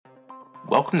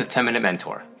Welcome to 10 Minute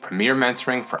Mentor, premier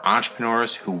mentoring for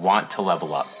entrepreneurs who want to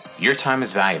level up. Your time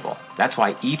is valuable. That's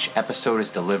why each episode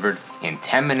is delivered in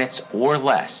 10 minutes or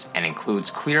less and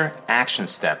includes clear action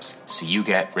steps so you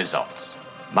get results.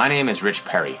 My name is Rich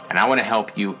Perry, and I want to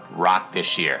help you rock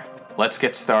this year. Let's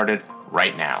get started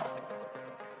right now.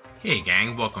 Hey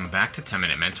gang, welcome back to 10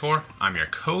 Minute Mentor. I'm your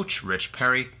coach, Rich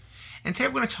Perry, and today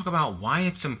we're going to talk about why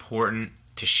it's important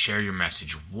to share your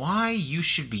message, why you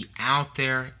should be out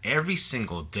there every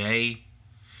single day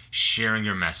sharing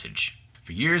your message.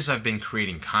 For years I've been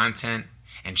creating content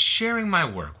and sharing my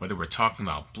work, whether we're talking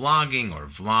about blogging or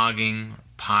vlogging, or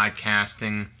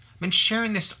podcasting. I've been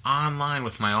sharing this online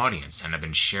with my audience, and I've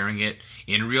been sharing it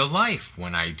in real life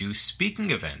when I do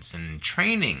speaking events and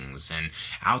trainings and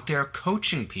out there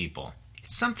coaching people.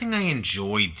 It's something I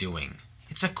enjoy doing.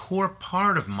 It's a core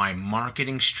part of my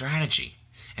marketing strategy.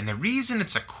 And the reason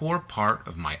it's a core part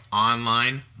of my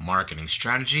online marketing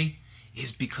strategy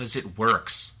is because it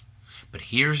works. But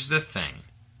here's the thing.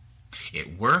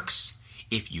 It works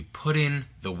if you put in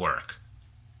the work.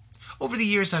 Over the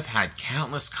years, I've had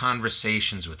countless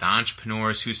conversations with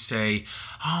entrepreneurs who say,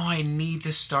 I need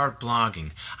to start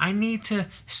blogging. I need to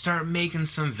start making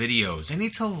some videos. I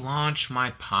need to launch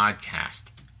my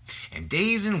podcast. And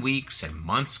days and weeks and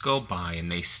months go by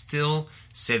and they still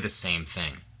say the same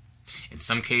thing. In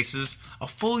some cases, a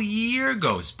full year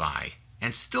goes by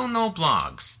and still no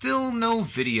blogs, still no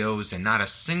videos, and not a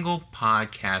single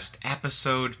podcast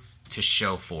episode to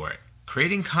show for it.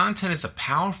 Creating content is a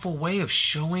powerful way of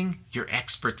showing your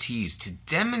expertise, to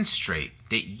demonstrate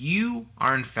that you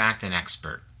are in fact an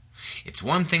expert. It's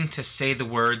one thing to say the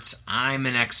words, I'm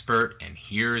an expert and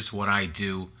here's what I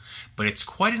do, but it's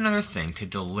quite another thing to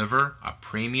deliver a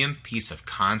premium piece of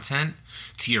content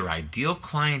to your ideal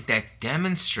client that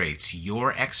demonstrates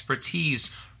your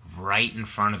expertise right in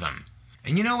front of them.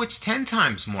 And it's 10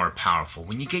 times more powerful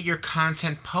when you get your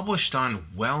content published on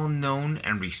well-known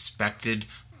and respected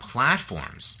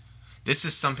platforms. This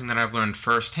is something that I've learned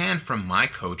firsthand from my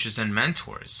coaches and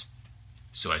mentors.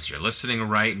 So as you're listening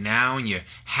right now and you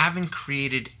haven't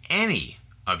created any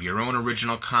of your own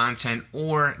original content,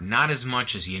 or not as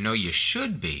much as you know you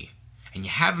should be, and you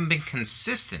haven't been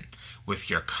consistent with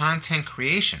your content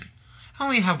creation, I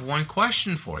only have one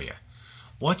question for you.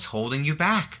 What's holding you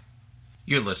back?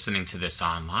 You're listening to this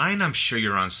online. I'm sure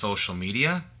you're on social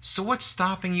media. So what's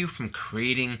stopping you from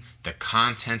creating the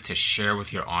content to share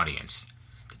with your audience?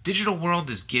 The digital world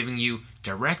is giving you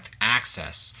direct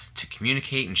access to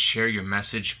communicate and share your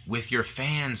message with your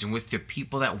fans and with the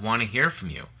people that want to hear from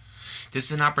you. This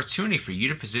is an opportunity for you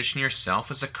to position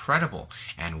yourself as a credible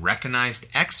and recognized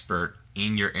expert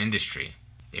in your industry.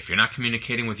 If you're not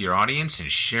communicating with your audience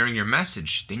and sharing your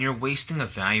message, then you're wasting a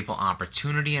valuable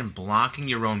opportunity and blocking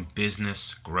your own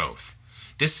business growth.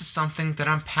 This is something that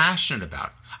I'm passionate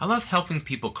about. I love helping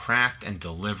people craft and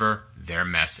deliver their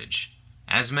message.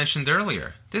 As mentioned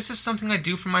earlier, this is something I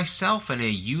do for myself and I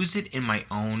use it in my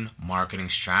own marketing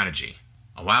strategy.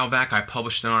 A while back, I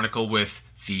published an article with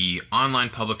the online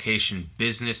publication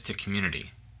Business to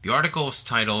Community. The article is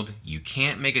titled, You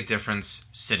Can't Make a Difference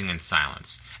Sitting in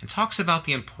Silence, and talks about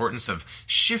the importance of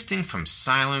shifting from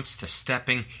silence to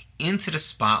stepping into the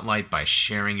spotlight by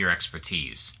sharing your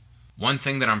expertise. One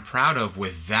thing that I'm proud of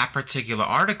with that particular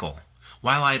article,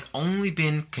 while I'd only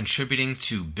been contributing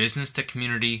to Business to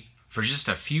Community for just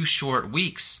a few short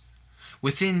weeks,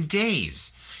 within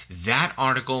days, that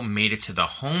article made it to the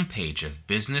homepage of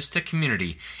Business to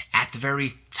Community at the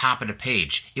very top of the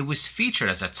page. It was featured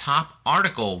as a top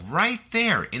article right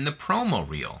there in the promo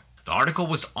reel. The article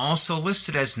was also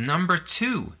listed as number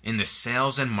 2 in the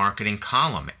sales and marketing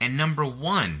column and number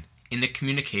 1 in the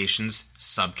communications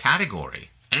subcategory.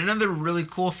 And another really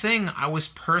cool thing, I was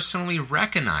personally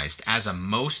recognized as a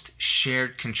most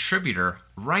shared contributor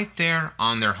right there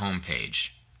on their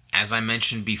homepage. As I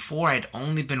mentioned before, I'd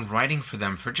only been writing for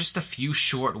them for just a few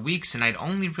short weeks, and I'd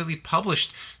only really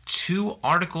published 2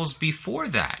 articles before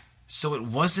that. So it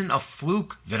wasn't a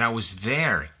fluke that I was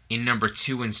there in number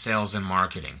 2 in sales and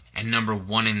marketing, and number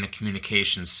 1 in the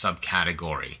communications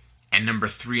subcategory, and number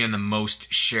 3 on the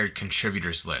most shared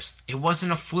contributors list. It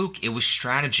wasn't a fluke, it was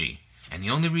strategy. And the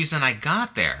only reason I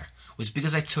got there was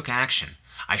because I took action.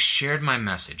 I shared my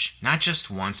message, not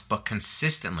just once, but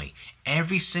consistently.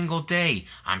 Every single day,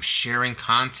 I'm sharing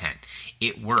content.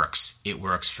 It works. It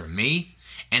works for me,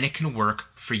 and it can work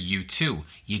for you too.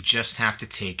 You just have to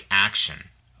take action.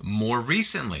 More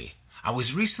recently, I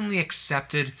was recently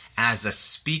accepted as a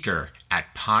speaker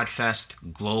at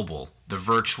Podfest Global, the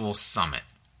virtual summit.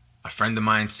 A friend of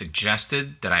mine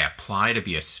suggested that I apply to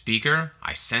be a speaker.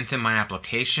 I sent in my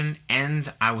application,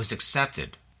 and I was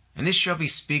accepted. And this year I'll be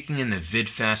speaking in the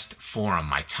VidFest Forum.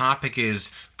 My topic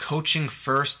is coaching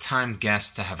first-time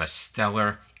guests to have a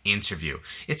stellar interview.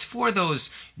 It's for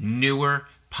those newer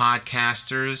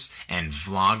podcasters and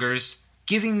vloggers,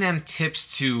 giving them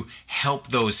tips to help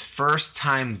those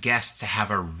first-time guests to have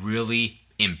a really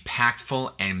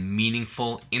impactful and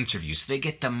meaningful interview so they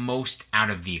get the most out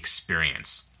of the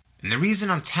experience. And the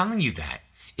reason I'm telling you that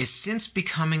is since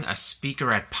becoming a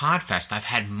speaker at PodFest, I've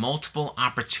had multiple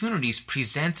opportunities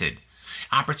presented.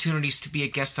 Opportunities to be a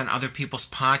guest on other people's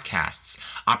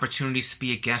podcasts, opportunities to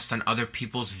be a guest on other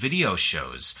people's video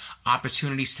shows,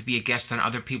 opportunities to be a guest on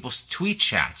other people's tweet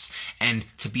chats, and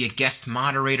to be a guest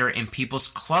moderator in people's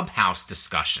Clubhouse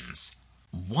discussions.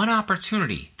 One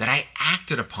opportunity that I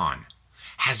acted upon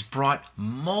has brought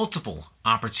multiple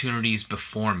opportunities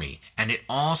before me, and it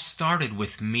all started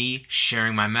with me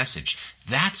sharing my message.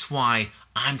 That's why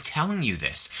I'm telling you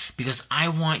this, because I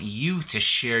want you to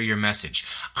share your message.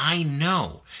 I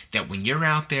know that when you're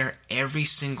out there every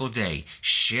single day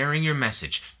sharing your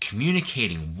message,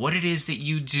 communicating what it is that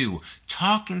you do,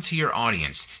 talking to your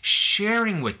audience,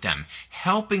 sharing with them,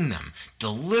 helping them,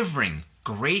 delivering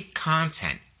great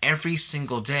content every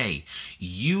single day,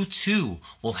 you too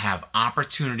will have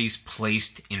opportunities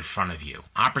placed in front of you.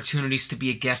 Opportunities to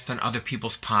be a guest on other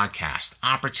people's podcasts,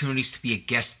 opportunities to be a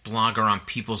guest blogger on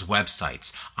people's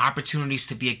websites, opportunities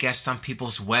to be a guest on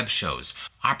people's web shows,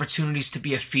 opportunities to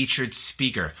be a featured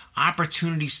speaker,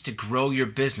 opportunities to grow your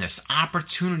business,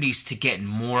 opportunities to get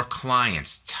more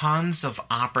clients. Tons of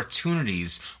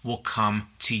opportunities will come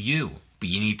to you. But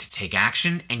you need to take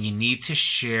action and you need to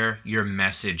share your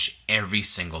message every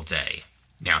single day.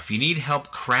 Now, if you need help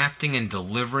crafting and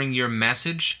delivering your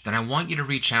message, then I want you to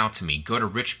reach out to me. Go to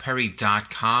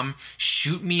richperry.com,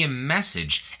 shoot me a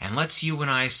message, and let's you and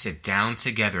I sit down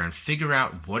together and figure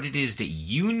out what it is that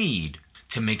you need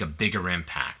to make a bigger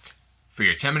impact. For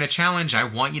your 10-minute challenge, I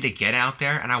want you to get out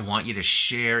there and I want you to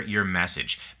share your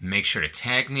message. Make sure to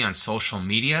tag me on social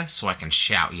media so I can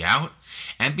shout you out.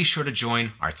 And be sure to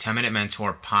join our 10-Minute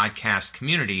Mentor podcast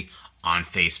community on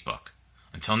Facebook.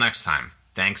 Until next time,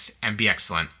 thanks and be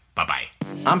excellent. Bye-bye.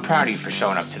 I'm proud of you for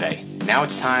showing up today. Now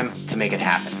it's time to make it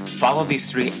happen. Follow these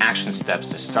 3 action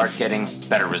steps to start getting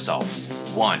better results.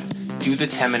 1. Do the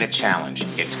 10-minute challenge.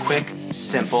 It's quick,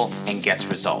 simple, and gets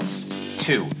results.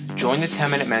 2. Join the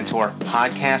 10-Minute Mentor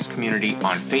podcast community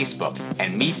on Facebook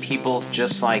and meet people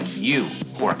just like you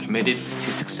who are committed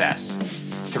to success.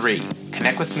 3.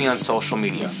 Connect with me on social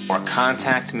media or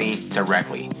contact me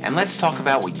directly and let's talk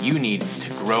about what you need to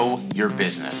grow your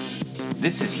business.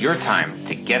 This is your time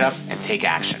to get up and take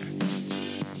action.